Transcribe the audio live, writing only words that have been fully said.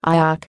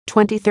IOC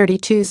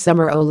 2032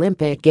 Summer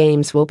Olympic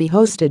Games will be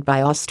hosted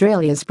by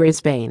Australia's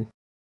Brisbane.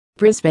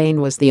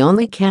 Brisbane was the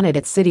only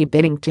candidate city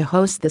bidding to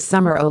host the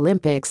Summer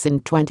Olympics in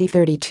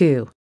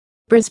 2032.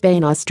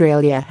 Brisbane,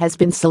 Australia has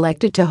been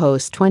selected to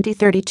host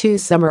 2032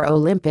 Summer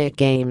Olympic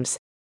Games.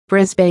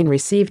 Brisbane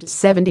received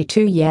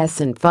 72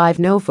 yes and 5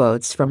 no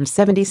votes from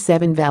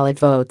 77 valid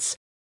votes.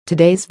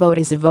 Today's vote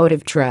is a vote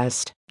of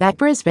trust that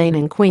Brisbane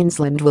and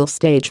Queensland will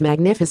stage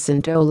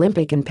magnificent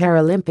Olympic and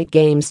Paralympic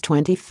Games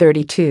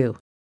 2032.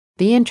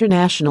 The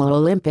International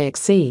Olympic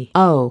IOC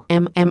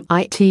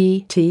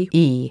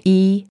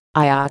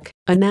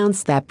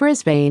announced that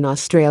Brisbane,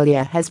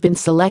 Australia has been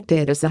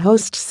selected as the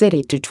host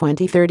city to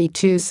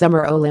 2032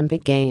 Summer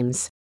Olympic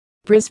Games.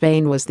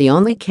 Brisbane was the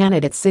only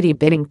candidate city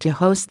bidding to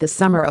host the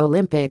Summer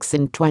Olympics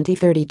in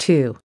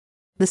 2032.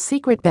 The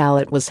secret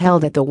ballot was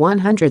held at the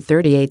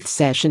 138th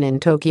session in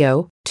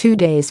Tokyo, 2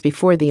 days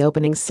before the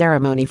opening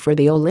ceremony for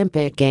the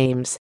Olympic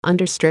Games,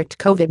 under strict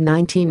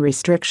COVID-19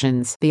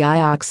 restrictions, the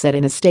IOC said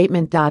in a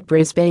statement.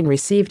 Brisbane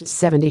received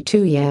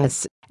 72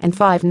 yes and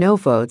 5 no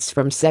votes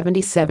from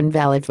 77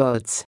 valid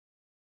votes.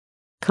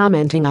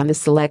 Commenting on the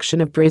selection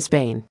of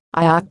Brisbane,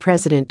 IOC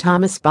President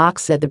Thomas Bach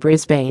said the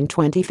Brisbane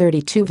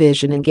 2032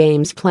 vision and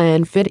games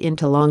plan fit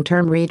into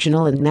long-term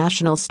regional and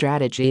national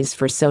strategies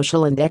for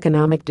social and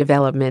economic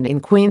development in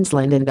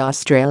Queensland and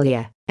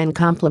Australia, and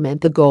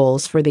complement the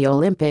goals for the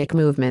Olympic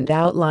movement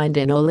outlined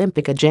in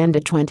Olympic Agenda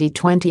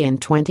 2020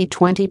 and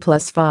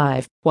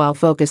 2020+5, while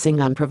focusing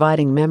on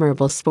providing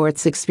memorable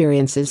sports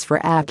experiences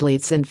for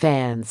athletes and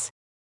fans.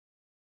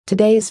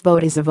 Today's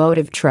vote is a vote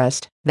of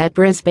trust that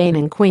Brisbane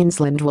and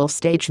Queensland will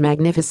stage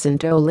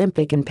magnificent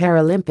Olympic and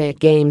Paralympic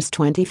Games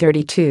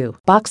 2032.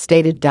 Bach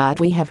stated.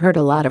 We have heard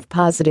a lot of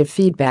positive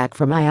feedback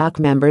from IOC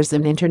members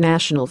and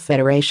international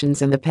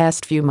federations in the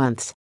past few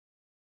months.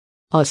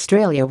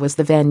 Australia was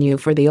the venue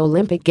for the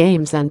Olympic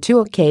Games on 2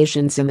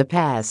 occasions in the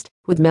past,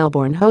 with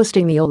Melbourne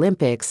hosting the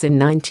Olympics in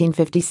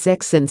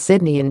 1956 and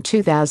Sydney in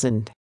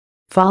 2000.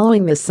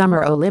 Following the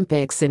Summer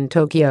Olympics in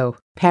Tokyo,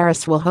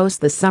 Paris will host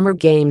the Summer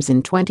Games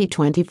in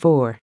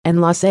 2024,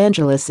 and Los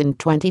Angeles in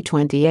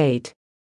 2028.